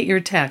navigate your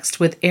text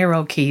with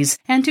arrow keys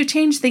and to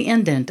change the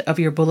indent of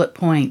your bullet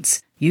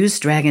points. Use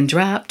drag and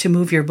drop to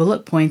move your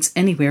bullet points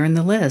anywhere in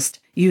the list.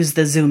 Use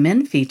the zoom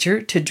in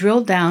feature to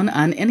drill down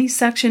on any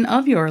section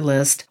of your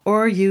list,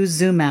 or use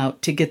zoom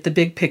out to get the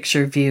big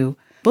picture view.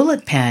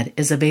 BulletPad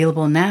is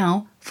available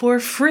now for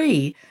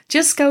free.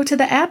 Just go to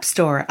the App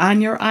Store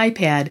on your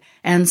iPad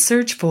and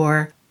search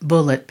for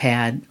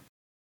BulletPad.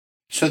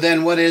 So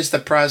then what is the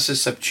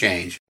process of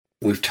change?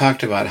 We've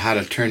talked about how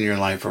to turn your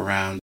life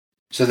around.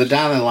 So the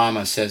Dalai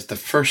Lama says the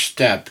first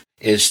step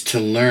is to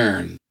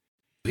learn.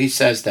 He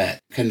says that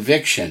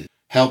conviction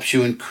helps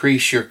you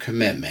increase your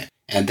commitment,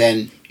 and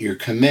then your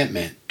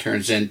commitment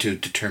turns into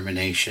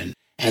determination,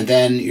 and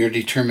then your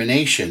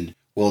determination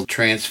will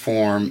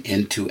transform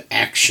into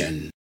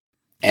action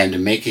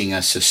and making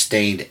a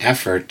sustained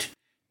effort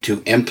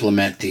to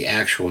implement the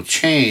actual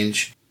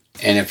change.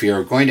 And if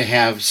you're going to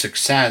have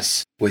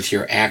success with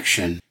your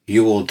action,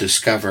 you will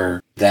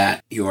discover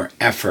that your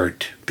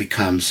effort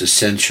becomes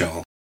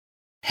essential.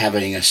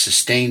 Having a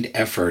sustained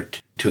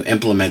effort to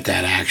implement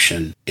that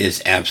action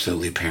is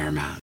absolutely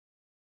paramount.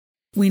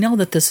 We know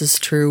that this is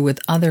true with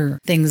other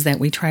things that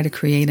we try to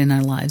create in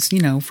our lives.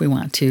 You know, if we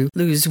want to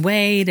lose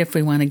weight, if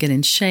we want to get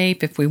in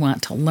shape, if we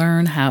want to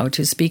learn how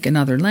to speak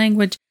another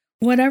language,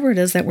 whatever it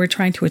is that we're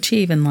trying to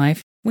achieve in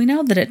life, we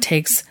know that it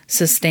takes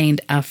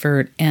sustained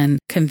effort and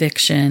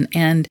conviction.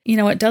 And,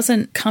 it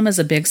doesn't come as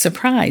a big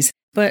surprise.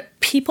 But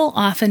people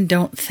often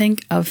don't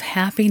think of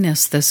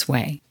happiness this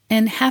way.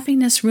 And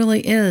happiness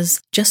really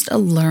is just a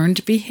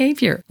learned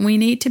behavior. We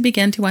need to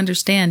begin to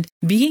understand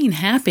being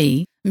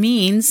happy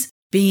means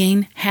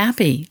being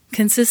happy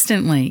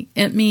consistently.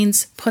 It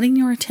means putting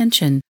your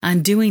attention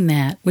on doing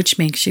that which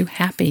makes you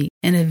happy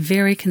in a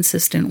very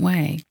consistent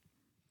way.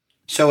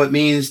 So it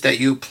means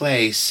that you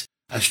place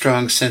a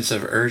strong sense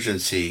of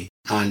urgency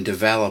on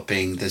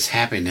developing this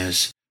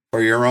happiness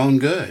for your own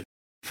good,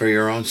 for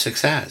your own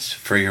success,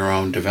 for your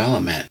own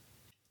development.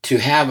 To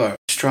have a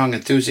strong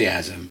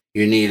enthusiasm,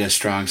 you need a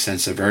strong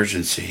sense of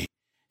urgency.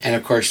 And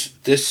of course,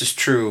 this is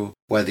true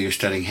whether you're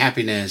studying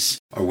happiness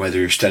or whether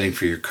you're studying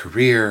for your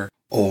career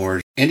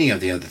or any of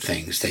the other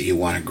things that you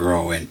want to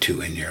grow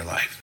into in your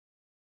life.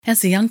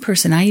 As a young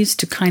person, I used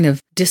to kind of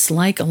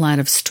dislike a lot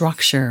of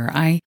structure.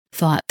 I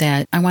thought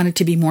that I wanted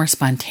to be more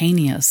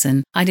spontaneous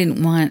and I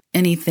didn't want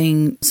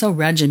anything so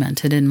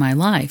regimented in my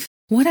life.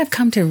 What I've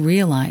come to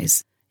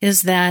realize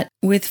is that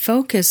with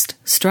focused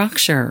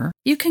structure,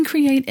 you can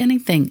create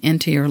anything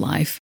into your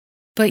life.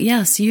 But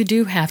yes, you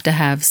do have to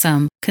have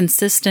some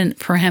consistent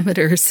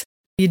parameters.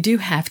 You do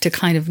have to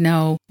kind of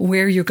know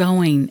where you're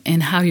going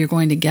and how you're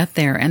going to get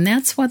there. And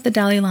that's what the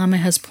Dalai Lama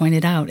has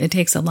pointed out. It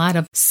takes a lot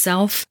of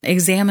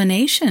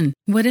self-examination.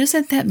 What is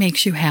it that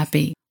makes you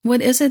happy?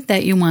 What is it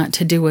that you want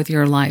to do with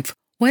your life?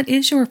 What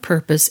is your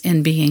purpose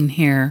in being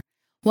here?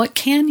 What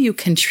can you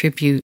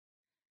contribute?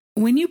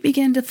 When you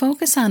begin to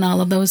focus on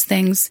all of those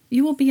things,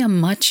 you will be a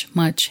much,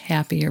 much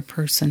happier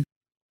person.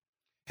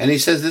 And he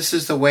says this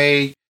is the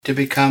way to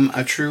become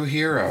a true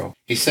hero.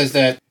 He says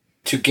that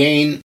to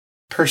gain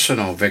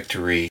personal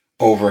victory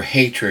over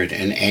hatred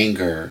and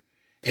anger,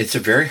 it's a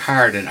very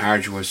hard and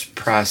arduous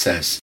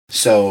process.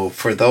 So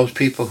for those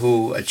people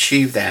who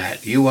achieve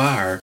that, you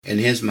are, in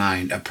his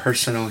mind, a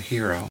personal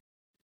hero.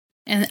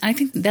 And I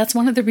think that's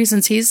one of the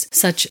reasons he's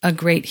such a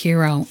great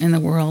hero in the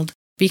world.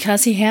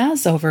 Because he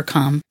has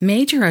overcome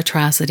major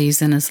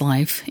atrocities in his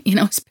life.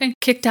 He's been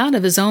kicked out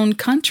of his own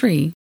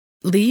country.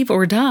 Leave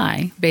or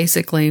die,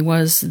 basically,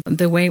 was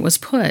the way it was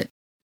put.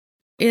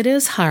 It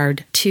is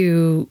hard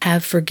to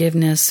have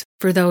forgiveness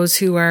for those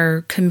who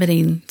are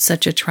committing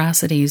such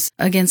atrocities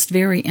against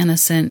very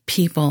innocent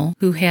people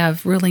who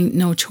have really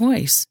no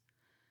choice.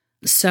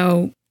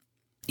 So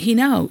he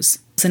knows,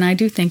 and I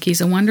do think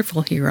he's a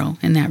wonderful hero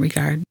in that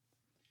regard.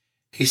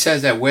 He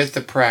says that with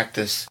the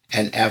practice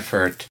and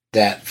effort,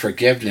 that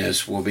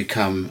forgiveness will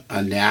become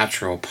a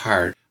natural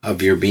part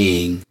of your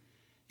being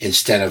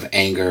instead of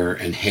anger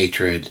and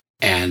hatred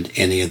and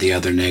any of the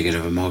other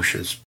negative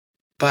emotions.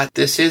 But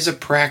this is a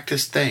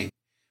practice thing.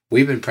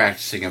 We've been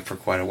practicing it for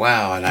quite a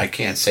while, and I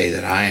can't say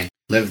that I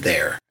live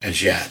there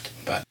as yet,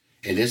 but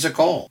it is a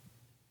goal.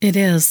 It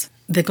is.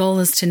 The goal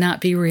is to not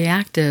be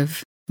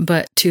reactive,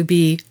 but to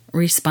be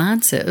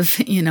responsive,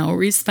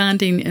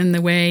 responding in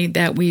the way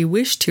that we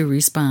wish to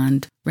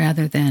respond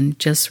rather than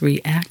just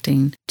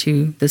reacting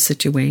to the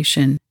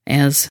situation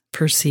as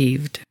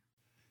perceived.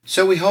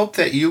 So we hope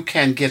that you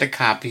can get a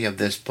copy of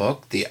this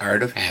book, The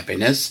Art of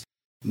Happiness,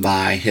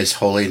 by His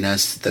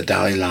Holiness the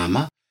Dalai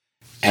Lama,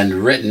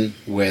 and written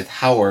with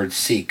Howard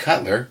C.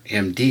 Cutler,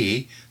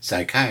 MD,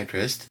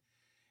 psychiatrist.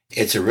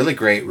 It's a really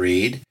great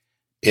read.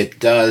 It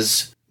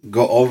does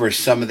go over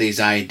some of these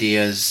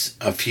ideas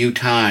a few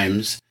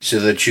times so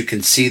that you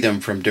can see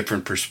them from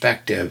different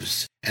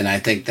perspectives. And I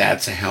think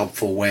that's a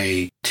helpful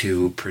way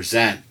to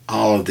present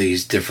all of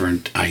these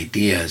different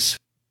ideas.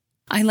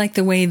 I like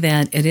the way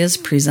that it is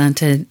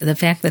presented, the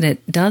fact that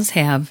it does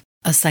have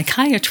a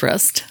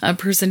psychiatrist, a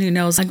person who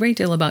knows a great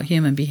deal about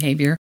human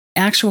behavior,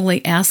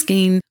 actually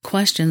asking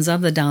questions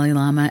of the Dalai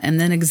Lama and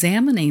then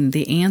examining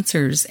the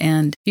answers.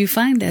 And you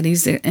find that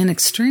he's an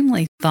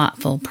extremely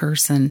thoughtful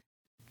person.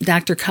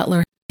 Dr.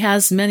 Cutler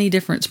has many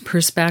different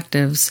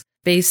perspectives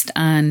based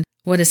on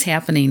what is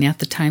happening at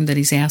the time that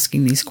he's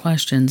asking these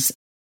questions.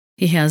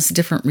 He has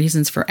different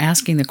reasons for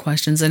asking the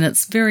questions, and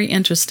it's very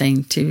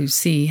interesting to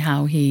see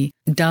how he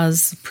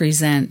does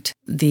present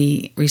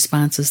the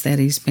responses that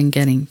he's been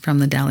getting from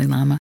the Dalai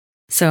Lama.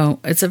 So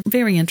it's a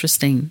very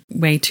interesting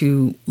way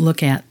to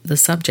look at the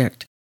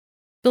subject.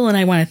 Bill and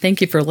I want to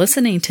thank you for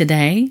listening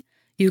today.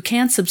 You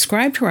can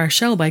subscribe to our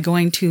show by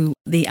going to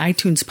the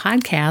iTunes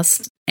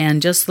podcast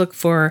and just look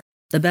for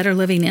the Better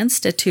Living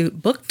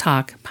Institute Book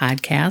Talk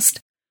podcast,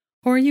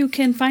 or you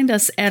can find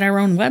us at our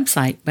own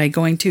website by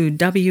going to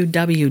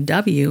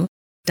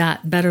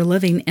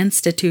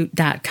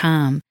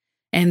www.betterlivinginstitute.com.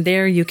 And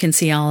there you can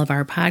see all of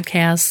our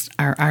podcasts,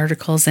 our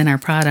articles, and our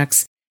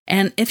products.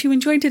 And if you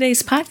enjoyed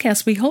today's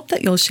podcast, we hope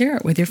that you'll share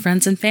it with your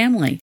friends and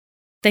family.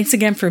 Thanks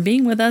again for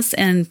being with us,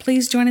 and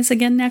please join us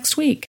again next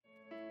week.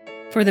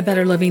 For the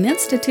Better Living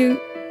Institute,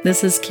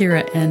 this is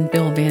Kira and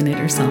Bill Van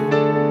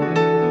Ittersall.